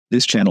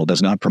This channel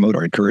does not promote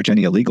or encourage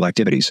any illegal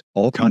activities.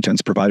 All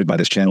contents provided by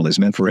this channel is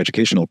meant for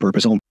educational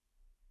purpose only.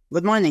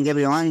 Good morning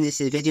everyone,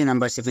 this is video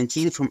number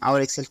 17 from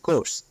our Excel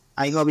course.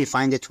 I hope you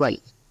find it well.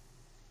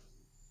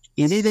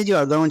 In this video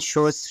I'm going to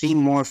show 3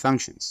 more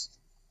functions: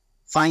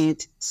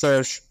 find,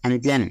 search,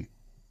 and len.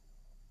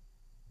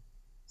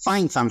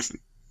 Find function.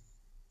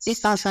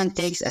 This function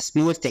takes a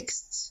small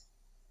text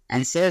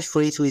and search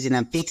for it within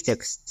a big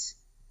text.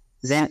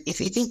 Then if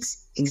it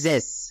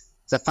exists,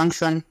 the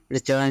function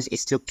returns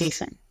its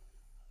location.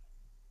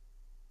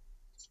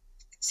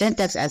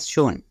 Syntax as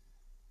shown.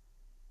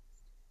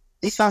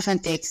 This function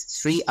takes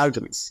 3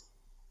 arguments.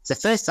 The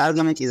first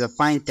argument is a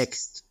find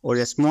text or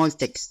the small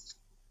text.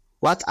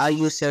 What are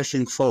you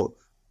searching for?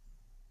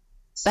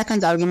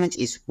 Second argument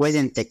is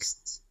within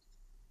text.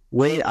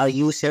 Where are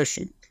you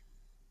searching?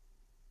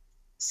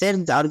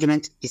 Third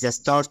argument is a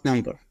start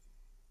number.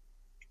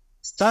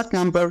 Start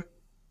number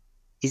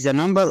is the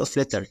number of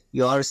letters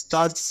you are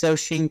start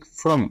searching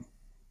from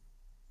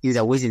in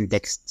the within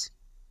text.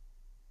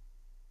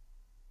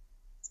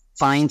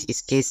 Find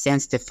is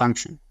case-sensitive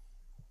function.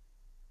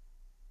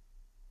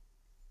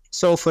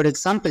 So for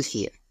example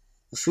here,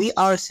 if we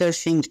are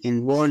searching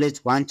in world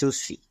 1, 2,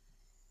 3,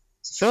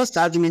 the first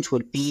argument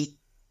will be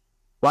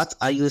what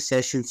are you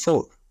searching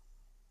for?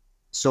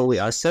 So we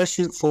are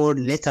searching for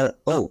letter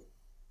O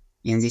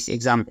in this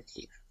example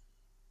here.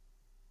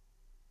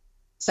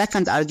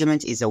 Second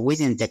argument is a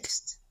within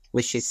text,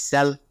 which is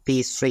cell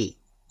P3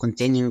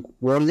 containing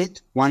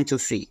world 1, 2,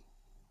 3,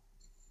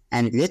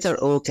 and letter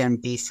O can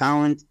be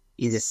found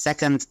in the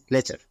second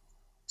letter,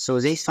 so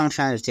this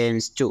function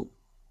returns 2.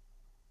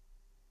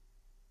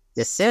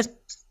 The third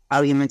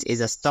argument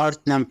is a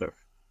start number.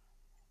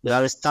 We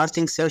are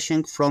starting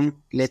searching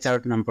from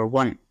letter number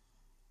 1.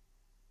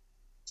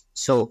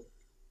 So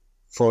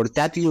for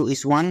W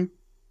is 1,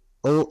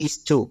 O is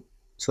 2,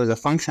 so the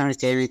function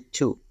returns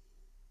 2.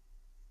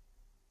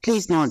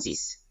 Please note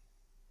this.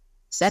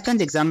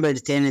 Second example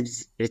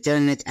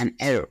returned an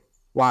error.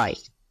 Why?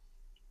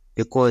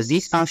 Because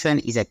this function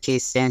is a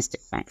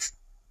case-sensitive function.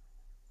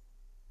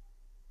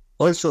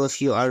 Also,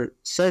 if you are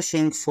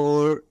searching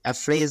for a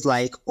phrase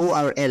like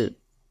ORL,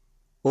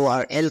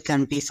 ORL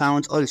can be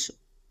found also,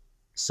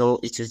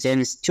 so it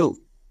returns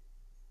 2.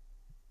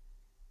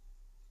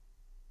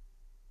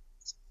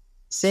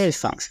 Search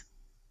function.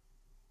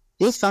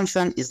 This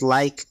function is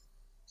like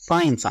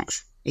find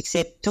function,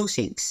 except 2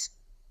 things.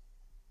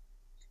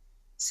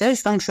 Search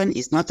function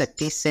is not a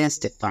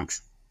case-sensitive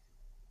function.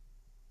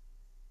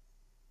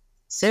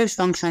 Search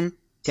function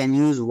can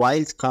use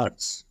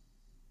wildcards.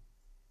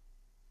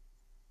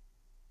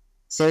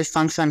 Search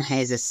function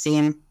has the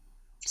same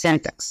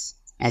syntax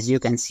as you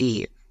can see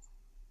here.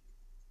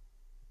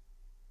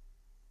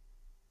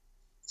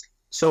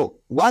 So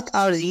what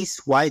are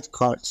these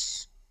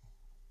wildcards?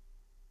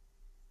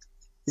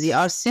 They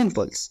are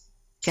symbols,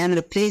 can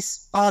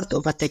replace part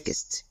of a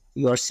text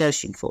you are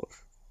searching for.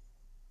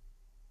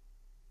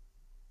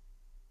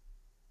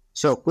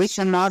 So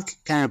question mark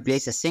can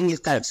replace a single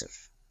character.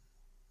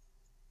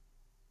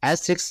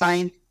 Asterisk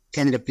sign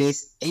can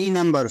replace any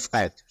number of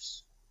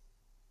characters.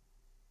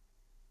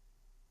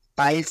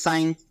 Tilde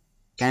sign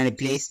can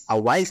replace a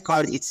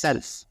wildcard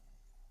itself.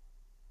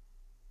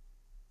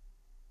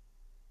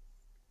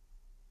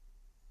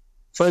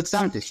 For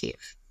example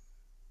here,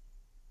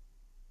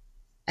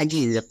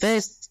 again the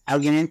first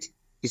argument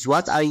is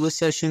what are you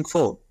searching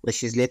for,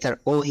 which is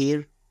letter O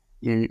here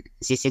in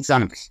this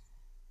example.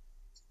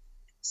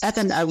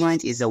 Second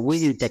argument is a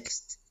within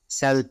text,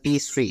 cell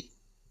P3.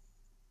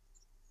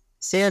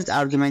 Third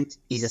argument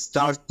is a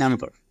start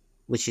number,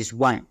 which is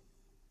 1.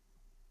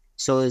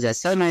 So the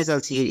sum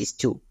result here is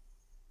 2.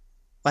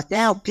 But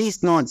now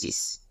please note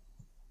this.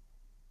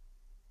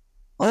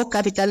 O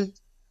capital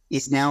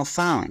is now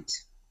found,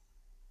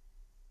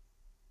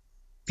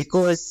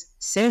 because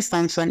search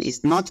function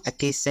is not a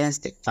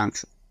case-sensitive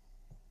function.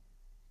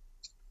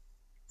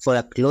 For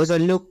a closer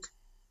look,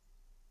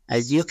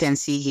 as you can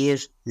see here,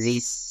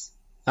 this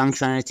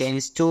function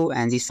returns 2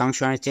 and this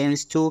function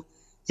returns 2.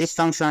 This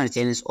function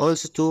returns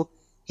also 2.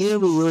 Here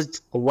we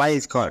used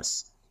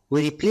wildcards.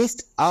 We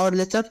replaced our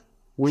letter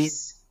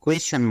with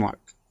question mark.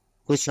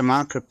 Question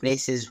mark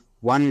replaces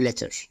one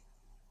letter.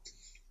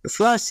 If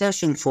you are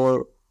searching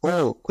for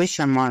O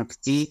question mark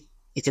D,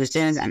 it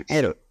returns an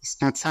error. It's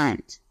not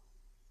found.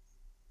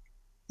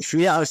 If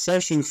we are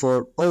searching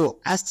for O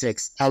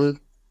asterisk L,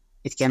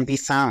 it can be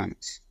found.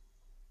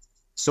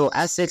 So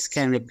asterisk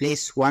can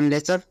replace one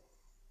letter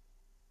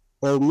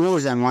or more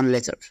than one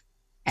letter,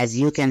 as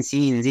you can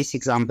see in this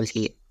example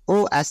here.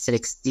 O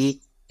asterisk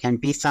D can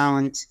be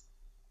found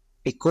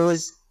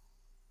because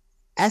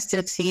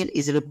asterisk here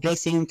is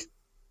replacing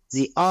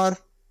the R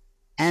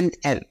and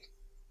L.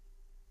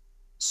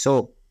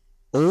 So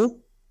O,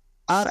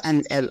 R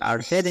and L are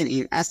hidden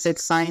in asterisk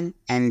sign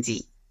and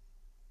D.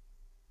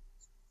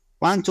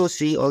 1, 2,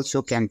 3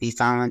 also can be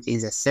found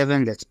in the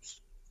 7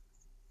 letters.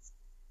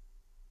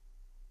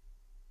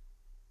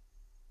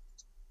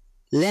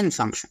 LEN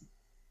function.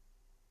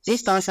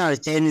 This function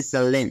returns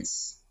the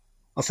length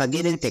of a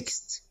given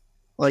text,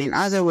 or in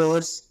other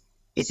words,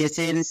 it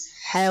returns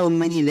how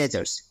many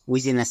letters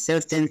within a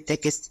certain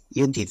text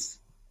you give.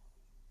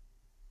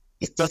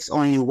 It takes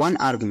only one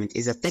argument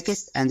is a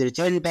text and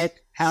returns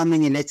back how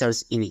many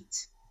letters in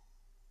it.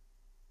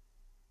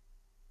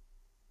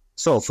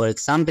 So for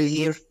example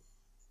here,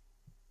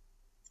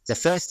 the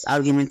first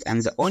argument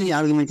and the only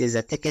argument is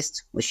a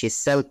text, which is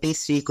cell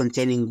P3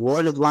 containing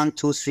word 1,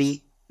 2,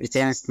 3,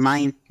 returns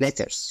 9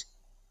 letters.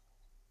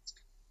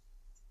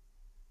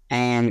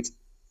 And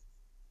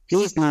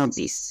please note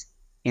this,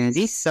 in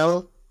this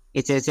cell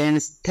it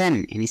returns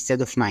 10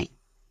 instead of 9.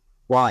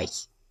 Why?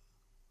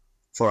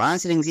 For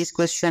answering this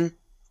question,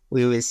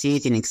 we will see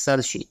it in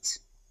Excel sheet.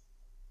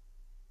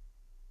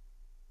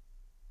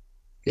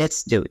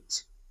 Let's do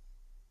it.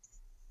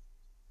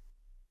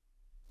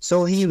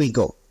 So here we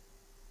go.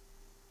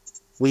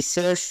 We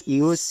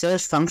use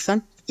search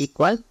function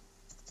equal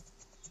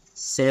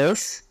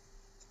search.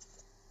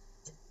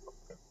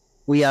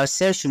 We are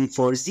searching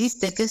for this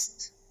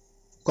text,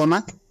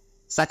 comma,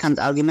 second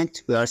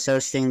argument we are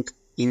searching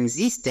in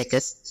this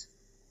text,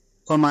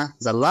 comma,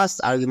 the last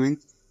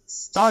argument,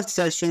 start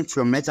searching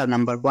from letter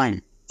number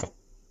 1.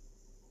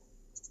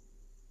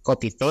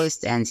 Copy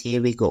paste, and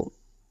here we go,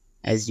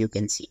 as you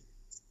can see.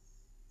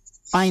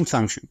 Find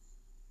function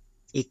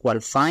equal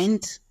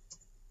find,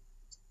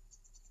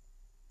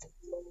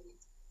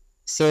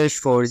 search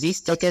for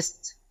this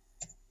text,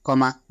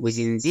 comma,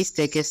 within this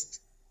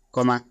text,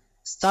 comma,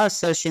 start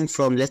searching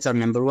from letter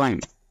number 1.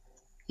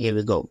 Here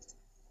we go.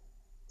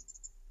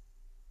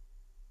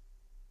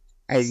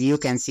 As you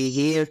can see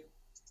here,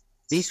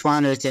 this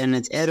one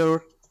returned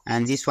error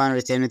and this one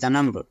returned a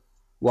number.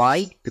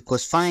 Why?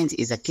 Because find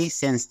is a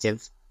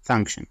case-sensitive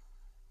function.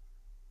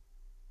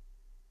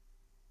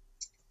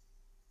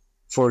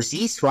 For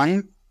this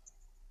one,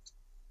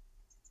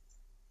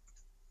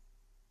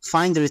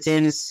 find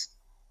returns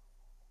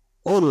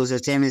always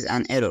returns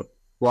an error.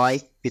 Why?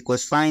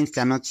 Because find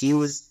cannot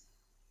use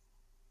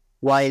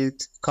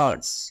wild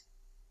cards.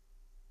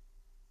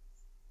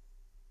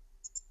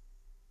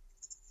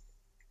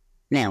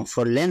 Now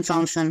for len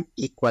function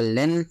equal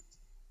len,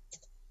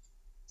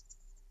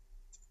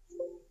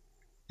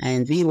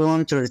 and we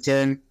want to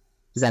return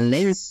the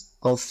length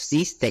of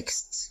this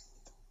text,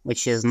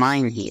 which is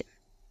 9 here.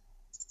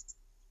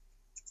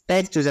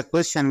 Back to the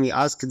question we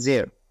asked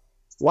there,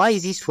 why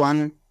this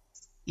one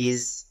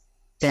is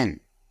 10?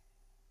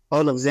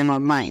 All of them are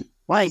 9.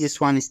 Why this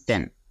one is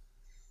 10?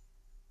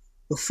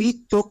 If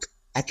we took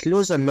a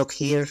closer look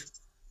here,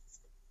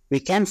 we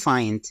can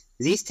find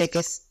this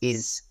text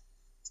is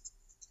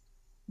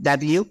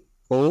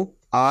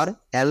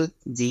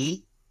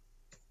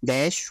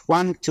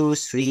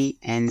WORLD-123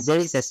 and there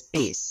is a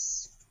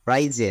space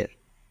right there.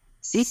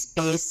 This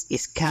space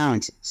is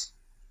counted.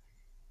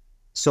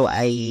 So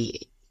I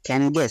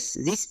can guess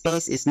this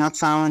space is not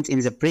found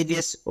in the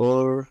previous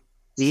or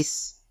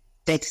this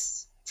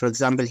text. For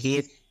example here,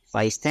 if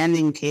I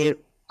standing here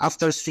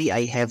after 3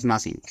 I have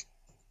nothing.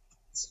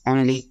 It's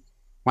only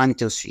 1,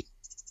 2, 3,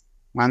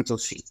 1, 2,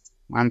 3,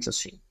 1, 2,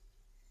 3.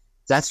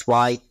 That's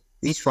why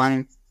this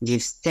one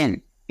gives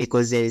 10,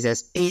 because there is a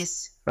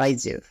space right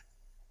there.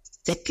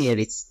 Take care,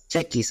 it's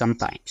tricky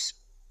sometimes.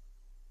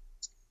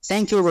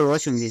 Thank you for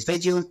watching this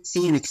video.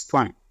 See you next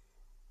one.